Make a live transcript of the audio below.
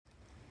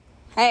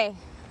Hey,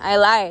 I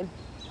lied.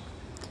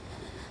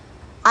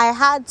 I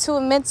had to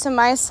admit to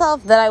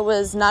myself that I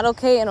was not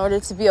okay in order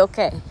to be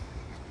okay.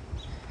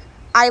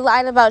 I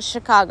lied about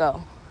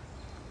Chicago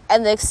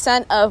and the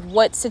extent of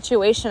what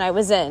situation I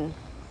was in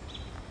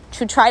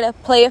to try to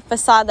play a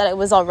facade that I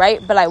was all right,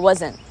 but I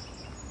wasn't.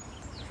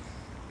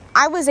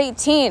 I was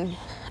 18.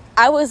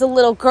 I was a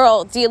little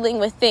girl dealing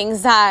with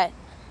things that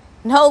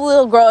no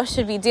little girl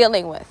should be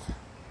dealing with.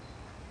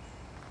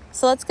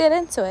 So let's get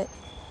into it.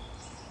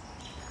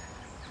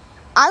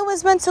 I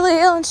was mentally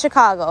ill in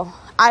Chicago.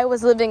 I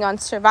was living on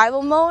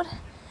survival mode,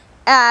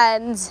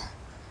 and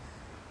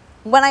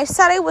when I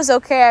said it was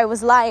okay, I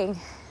was lying.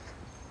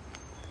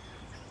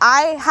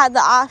 I had the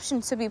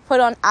option to be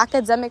put on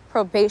academic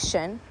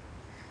probation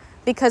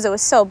because it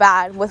was so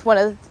bad with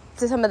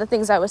some of the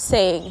things I was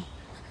saying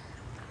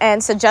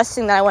and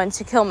suggesting that I wanted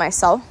to kill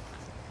myself.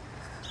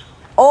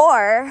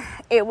 Or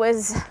it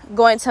was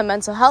going to a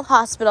mental health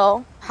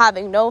hospital,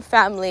 having no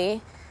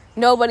family,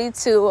 nobody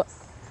to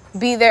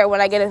be there when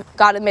I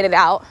got admitted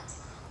out,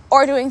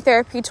 or doing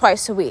therapy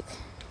twice a week.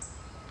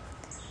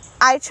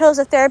 I chose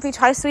a therapy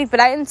twice a week,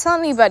 but I didn't tell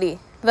anybody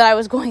that I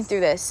was going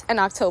through this in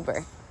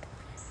October.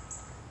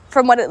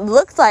 From what it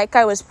looked like,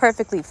 I was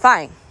perfectly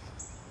fine.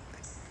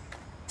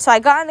 So I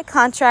got into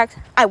contract,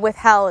 I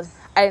withheld.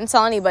 I didn't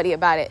tell anybody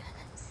about it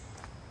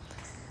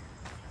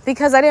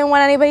because I didn't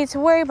want anybody to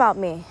worry about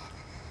me.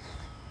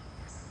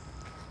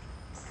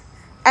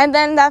 And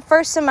then that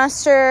first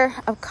semester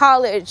of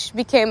college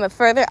became a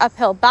further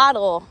uphill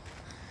battle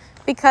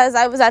because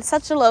I was at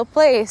such a low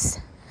place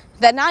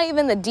that not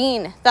even the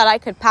dean thought I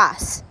could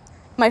pass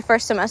my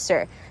first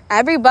semester.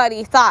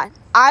 Everybody thought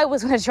I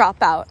was going to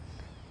drop out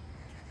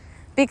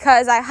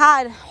because I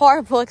had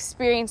horrible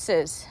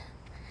experiences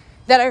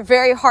that are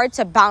very hard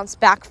to bounce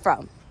back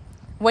from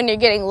when you're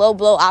getting low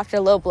blow after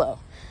low blow.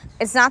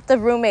 It's not the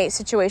roommate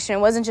situation. It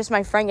wasn't just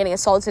my friend getting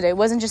assaulted. It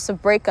wasn't just a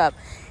breakup.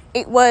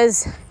 It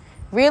was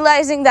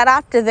realizing that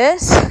after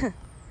this,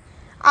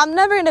 I'm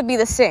never going to be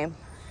the same.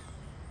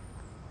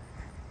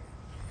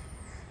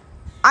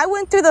 I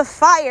went through the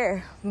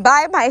fire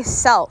by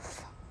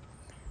myself.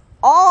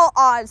 All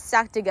odds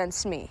stacked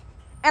against me.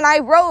 And I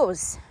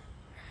rose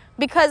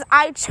because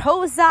I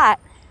chose that.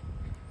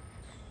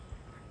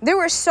 There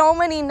were so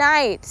many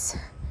nights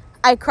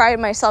I cried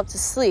myself to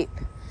sleep.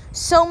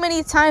 So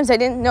many times I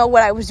didn't know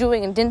what I was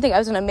doing and didn't think I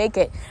was going to make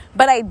it.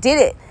 But I did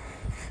it.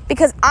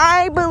 Because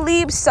I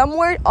believed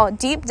somewhere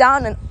deep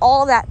down in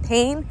all that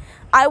pain,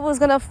 I was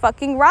going to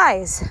fucking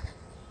rise.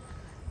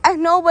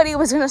 And nobody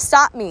was going to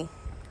stop me.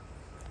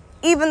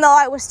 Even though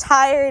I was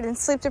tired and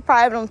sleep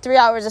deprived on 3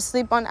 hours of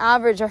sleep on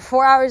average, or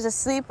 4 hours of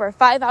sleep, or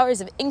 5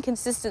 hours of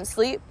inconsistent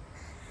sleep.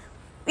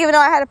 Even though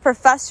I had a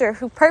professor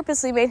who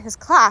purposely made his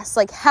class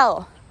like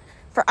hell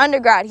for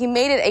undergrad. He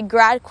made it a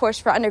grad course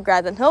for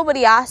undergrad that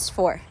nobody asked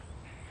for.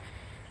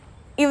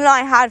 Even though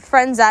I had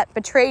friends that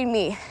betrayed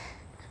me.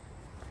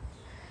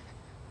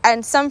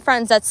 And some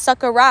friends that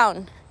stuck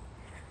around.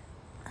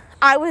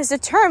 I was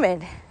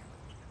determined.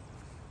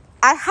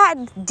 I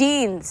had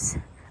deans.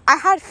 I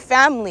had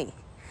family.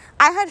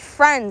 I had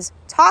friends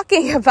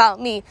talking about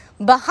me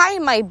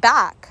behind my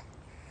back,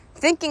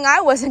 thinking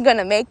I wasn't going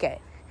to make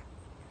it.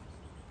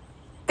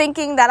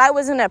 Thinking that I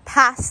was going to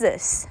pass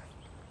this.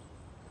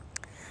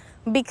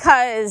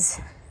 Because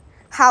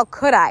how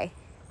could I?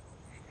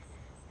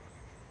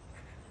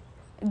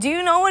 Do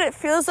you know what it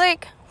feels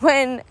like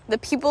when the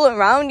people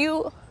around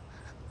you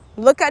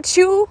look at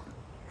you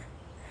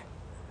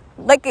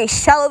like a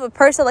shell of a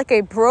person, like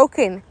a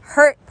broken,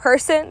 hurt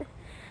person?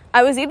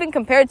 I was even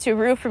compared to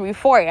Rue from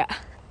Euphoria.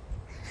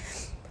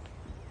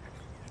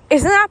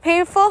 Isn't that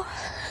painful?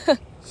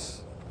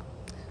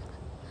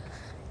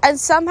 And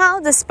somehow,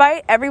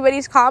 despite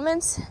everybody's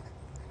comments,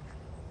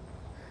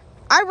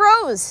 I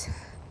rose.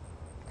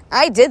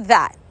 I did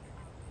that.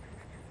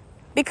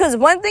 Because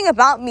one thing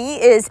about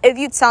me is if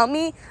you tell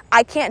me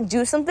I can't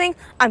do something,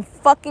 I'm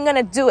fucking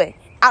gonna do it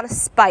out of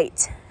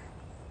spite.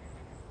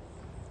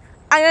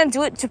 I'm gonna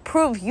do it to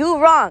prove you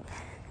wrong.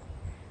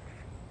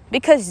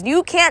 Because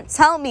you can't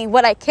tell me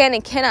what I can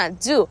and cannot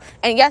do.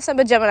 And yes, I'm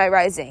a Gemini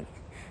rising.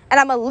 And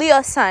I'm a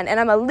Leo sun. And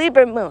I'm a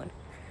Libra moon.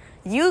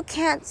 You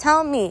can't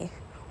tell me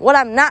what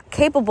I'm not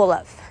capable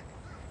of.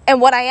 And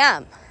what I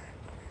am.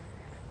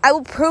 I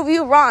will prove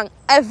you wrong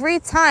every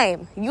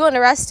time you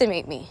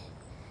underestimate me.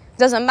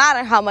 Doesn't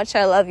matter how much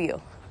I love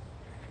you.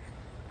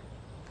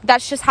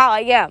 That's just how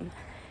I am.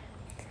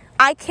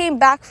 I came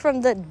back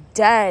from the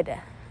dead.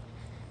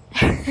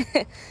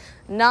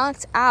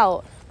 Knocked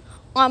out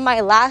on my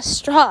last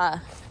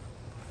straw.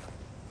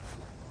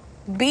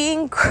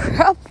 Being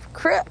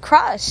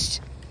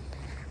crushed.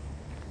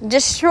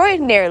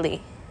 Destroyed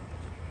nearly.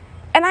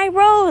 And I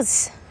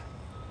rose.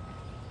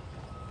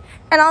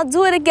 And I'll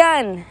do it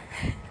again.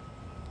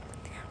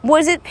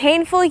 Was it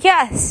painful?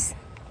 Yes.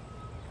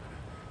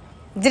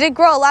 Did it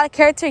grow a lot of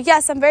character?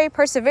 Yes, I'm very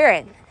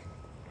perseverant.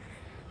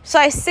 So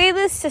I say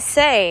this to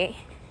say,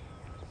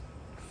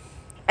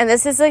 and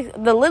this is like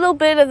the little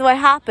bit of what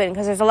happened,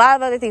 because there's a lot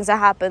of other things that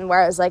happened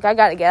where I was like, I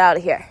gotta get out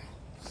of here.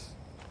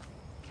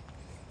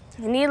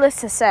 Needless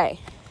to say,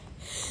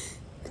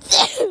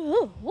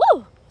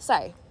 Woo!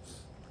 Sorry.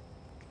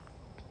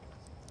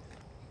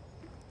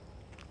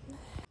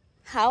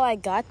 How I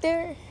got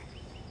there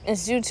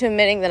is due to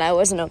admitting that I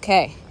wasn't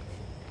okay.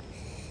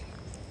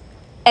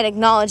 And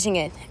acknowledging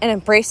it and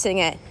embracing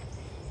it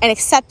and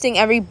accepting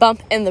every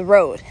bump in the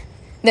road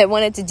that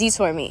wanted to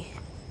detour me.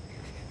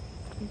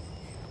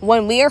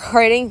 When we are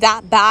hurting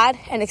that bad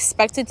and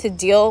expected to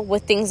deal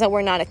with things that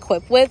we're not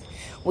equipped with,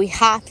 we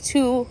have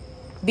to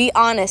be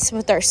honest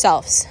with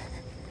ourselves.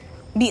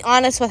 Be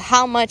honest with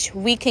how much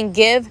we can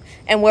give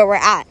and where we're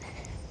at.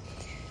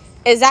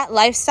 Is that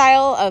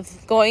lifestyle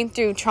of going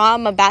through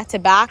trauma back to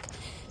back,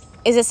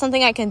 is it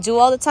something I can do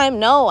all the time?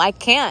 No, I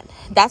can't.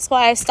 That's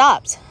why I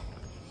stopped.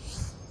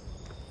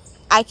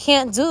 I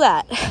can't do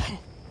that.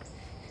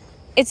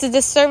 It's a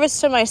disservice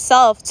to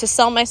myself to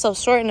sell myself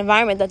short in an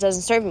environment that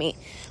doesn't serve me.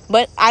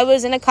 But I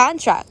was in a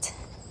contract.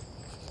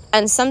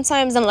 And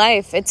sometimes in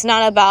life, it's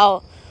not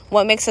about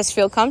what makes us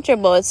feel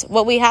comfortable. It's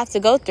what we have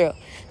to go through.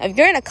 If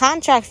you're in a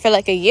contract for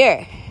like a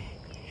year,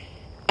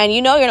 and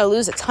you know you're going to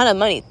lose a ton of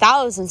money,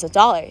 thousands of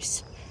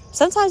dollars,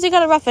 sometimes you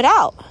got to rough it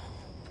out.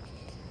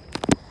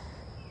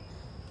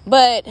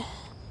 But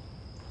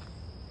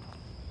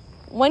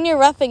when you're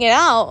roughing it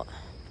out,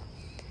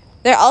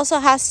 there also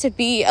has to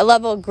be a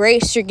level of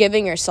grace you're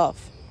giving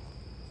yourself.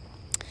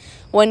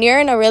 When you're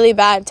in a really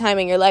bad time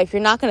in your life,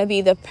 you're not going to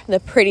be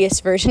the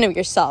prettiest version of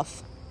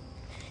yourself.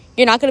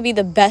 You're not going to be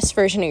the best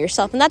version of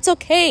yourself. And that's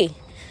okay.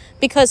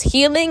 Because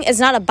healing is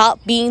not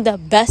about being the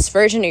best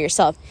version of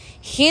yourself.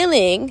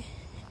 Healing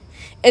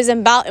is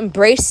about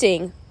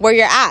embracing where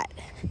you're at.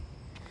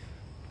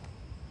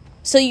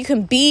 So you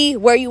can be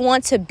where you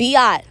want to be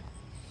at.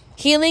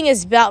 Healing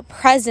is about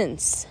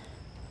presence.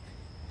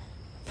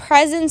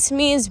 Presence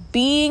means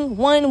being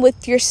one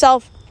with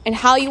yourself and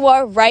how you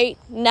are right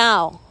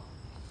now.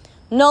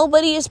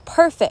 Nobody is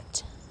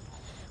perfect.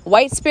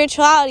 White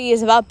spirituality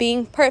is about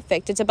being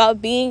perfect. It's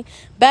about being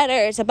better.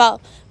 It's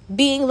about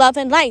being love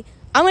and light.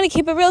 I'm going to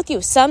keep it real with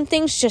you. Some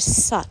things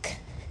just suck.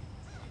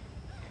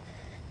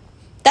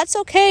 That's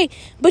okay,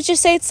 but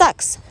just say it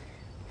sucks.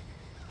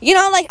 You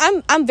know, like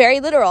I'm very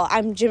literal.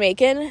 I'm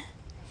Jamaican.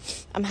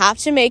 I'm half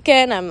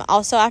Jamaican. I'm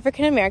also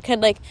African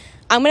American. Like,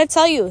 I'm going to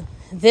tell you,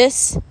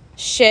 this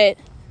shit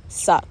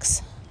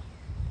sucks.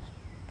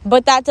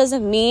 But that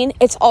doesn't mean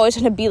it's always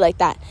going to be like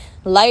that.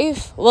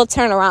 Life will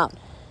turn around.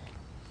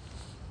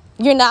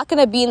 You're not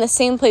going to be in the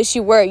same place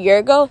you were a year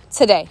ago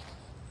today.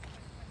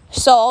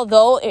 So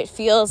although it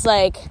feels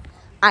like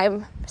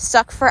I'm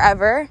stuck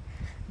forever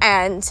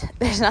and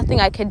there's nothing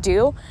I can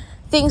do,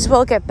 things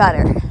will get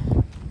better.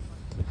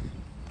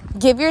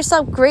 Give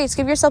yourself grace.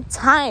 Give yourself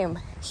time.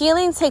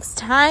 Healing takes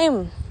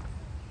time.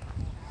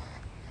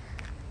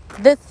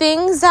 The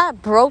things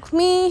that broke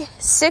me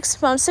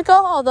 6 months ago,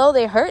 although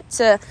they hurt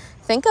to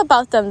think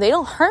about them, they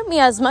don't hurt me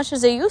as much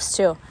as they used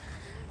to.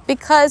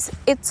 Because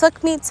it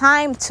took me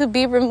time to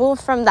be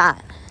removed from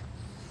that.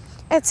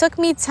 It took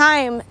me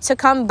time to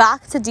come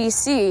back to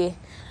DC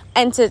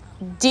and to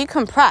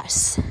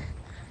decompress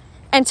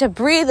and to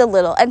breathe a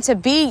little and to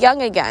be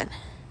young again.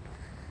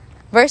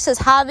 Versus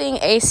having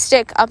a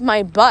stick up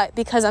my butt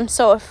because I'm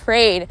so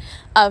afraid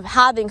of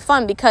having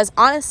fun. Because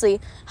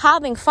honestly,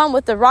 having fun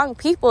with the wrong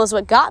people is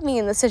what got me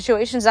in the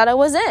situations that I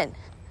was in.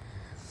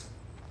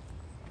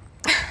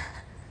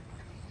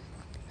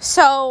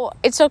 So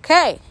it's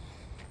okay.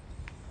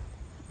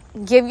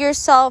 Give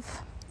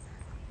yourself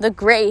the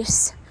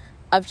grace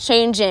of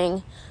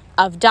changing,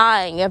 of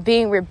dying, of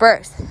being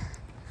rebirthed.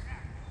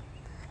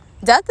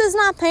 Death is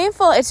not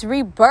painful. It's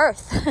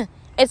rebirth.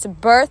 It's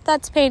birth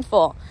that's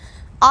painful.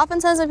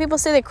 Oftentimes when people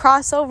say they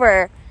cross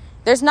over,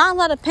 there's not a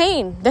lot of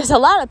pain. There's a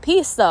lot of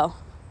peace, though.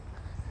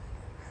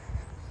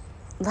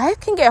 Life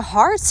can get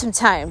hard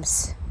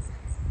sometimes.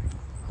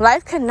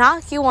 Life can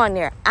knock you on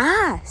your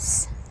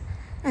ass.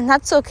 And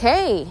that's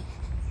okay.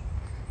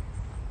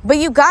 But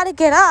you gotta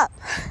get up.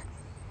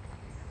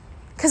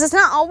 Because it's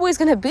not always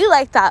going to be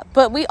like that.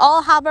 But we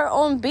all have our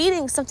own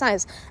beatings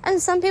sometimes.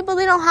 And some people,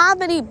 they don't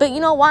have any. But you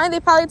know why?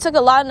 They probably took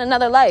a lot in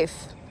another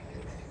life.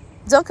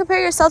 Don't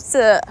compare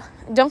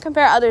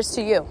others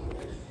to you.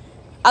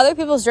 Other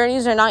people's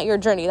journeys are not your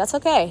journey. That's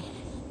okay.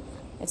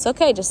 It's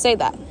okay. Just say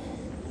that.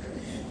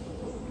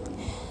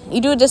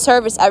 You do a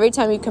disservice every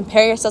time you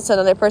compare yourself to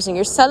another person.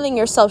 You're selling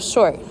yourself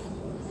short.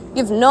 You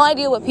have no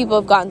idea what people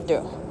have gone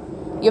through.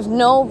 You have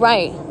no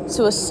right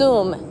to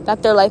assume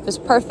that their life is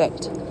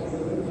perfect.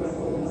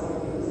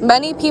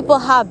 Many people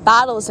have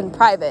battles in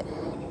private.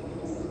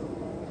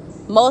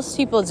 Most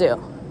people do.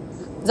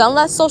 Don't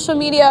let social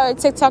media or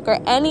TikTok or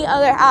any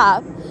other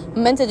app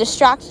meant to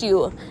distract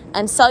you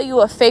and sell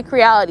you a fake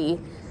reality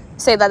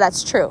say that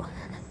that's true.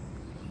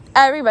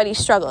 Everybody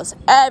struggles.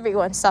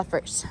 Everyone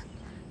suffers.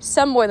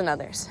 Some more than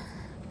others.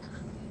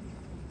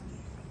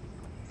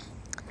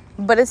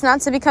 But it's not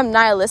to become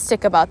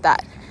nihilistic about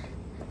that.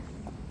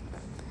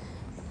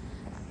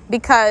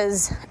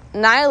 Because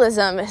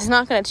nihilism is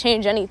not going to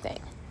change anything.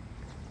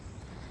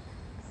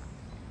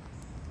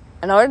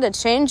 In order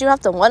to change, you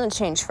have to want to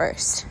change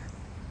first.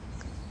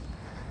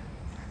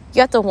 You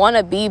have to want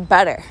to be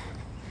better.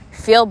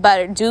 feel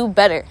better, do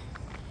better.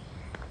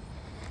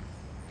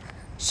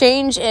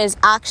 Change is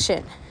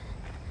action.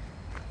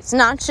 It's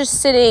not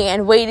just sitting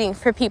and waiting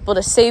for people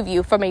to save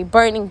you from a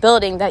burning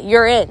building that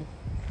you're in.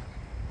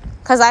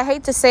 Because I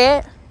hate to say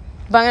it,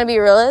 but I'm going to be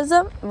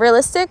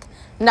realistic.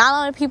 Not a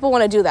lot of people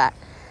want to do that.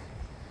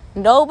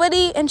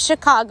 Nobody in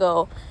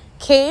Chicago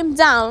came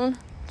down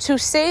to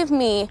save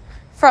me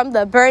from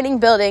the burning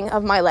building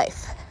of my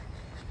life.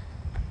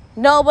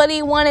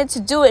 Nobody wanted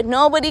to do it.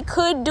 Nobody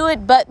could do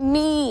it but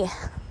me.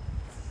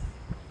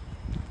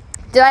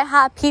 Did I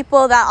have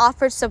people that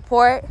offered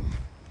support?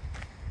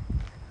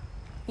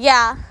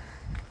 Yeah.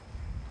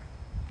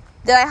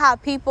 Did I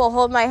have people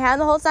hold my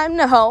hand the whole time?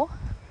 No.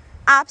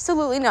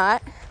 Absolutely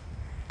not.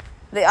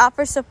 They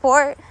offer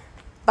support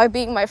by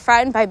being my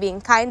friend, by being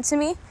kind to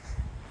me.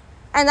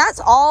 And that's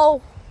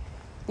all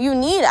you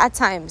need at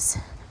times.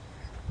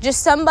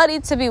 Just somebody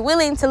to be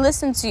willing to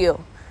listen to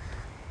you.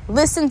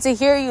 Listen to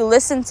hear you.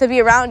 Listen to be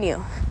around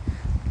you.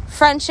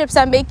 Friendships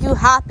that make you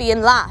happy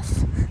and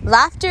laugh.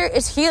 Laughter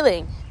is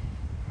healing.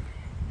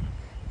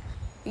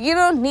 You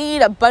don't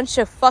need a bunch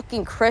of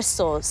fucking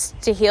crystals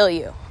to heal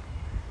you.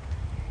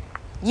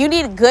 You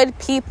need good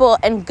people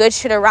and good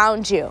shit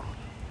around you.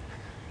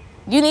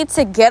 You need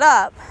to get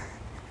up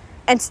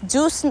and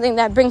do something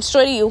that brings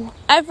joy to you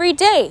every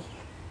day.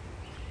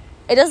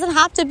 It doesn't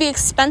have to be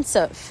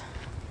expensive.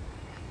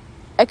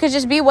 It could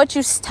just be what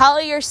you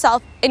tell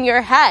yourself in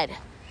your head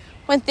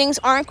when things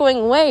aren't going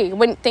away,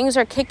 when things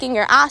are kicking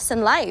your ass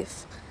in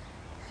life.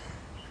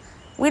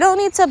 We don't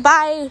need to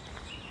buy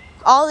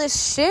all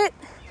this shit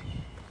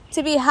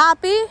to be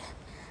happy.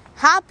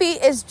 Happy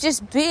is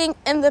just being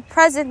in the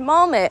present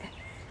moment.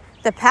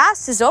 The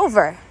past is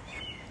over.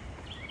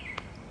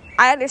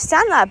 I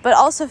understand that, but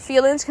also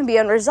feelings can be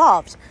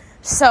unresolved.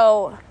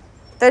 So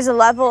there's a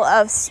level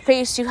of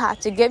space you have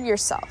to give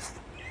yourself.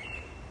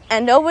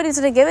 And nobody's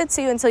going to give it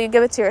to you until you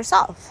give it to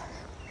yourself.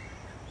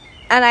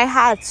 And I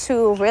had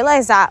to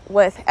realize that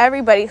with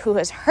everybody who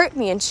has hurt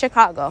me in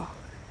Chicago.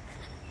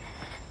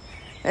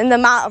 And the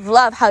amount of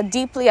love, how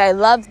deeply I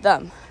love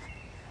them.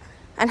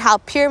 And how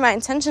pure my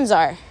intentions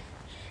are.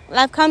 And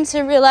I've come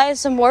to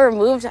realize the more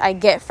removed I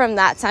get from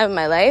that time of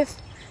my life,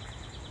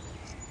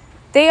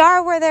 they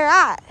are where they're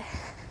at.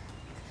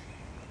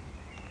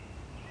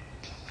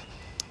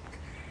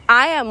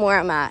 I am where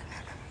I'm at.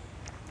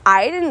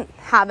 I didn't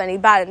have any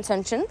bad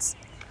intentions.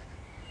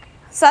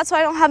 So that's why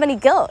I don't have any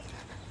guilt.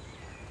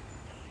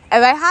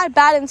 If I had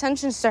bad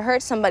intentions to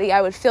hurt somebody,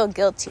 I would feel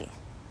guilty.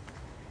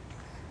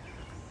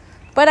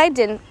 But I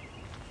didn't.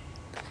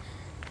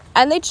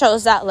 And they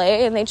chose that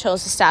way, and they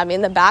chose to stab me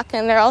in the back,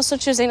 and they're also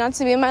choosing not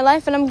to be in my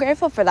life, and I'm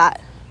grateful for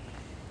that.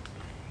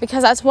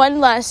 Because that's one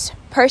less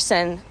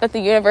person that the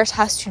universe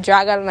has to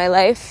drag out of my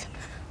life,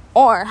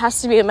 or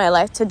has to be in my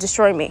life to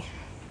destroy me.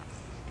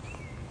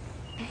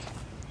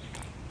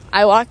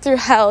 I walked through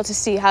hell to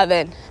see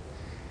heaven,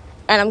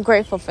 and I'm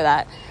grateful for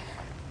that.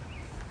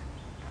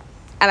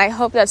 And I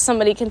hope that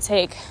somebody can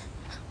take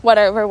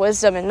whatever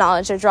wisdom and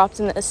knowledge are dropped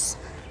in this.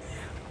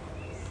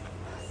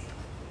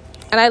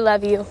 And I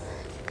love you,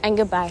 and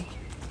goodbye.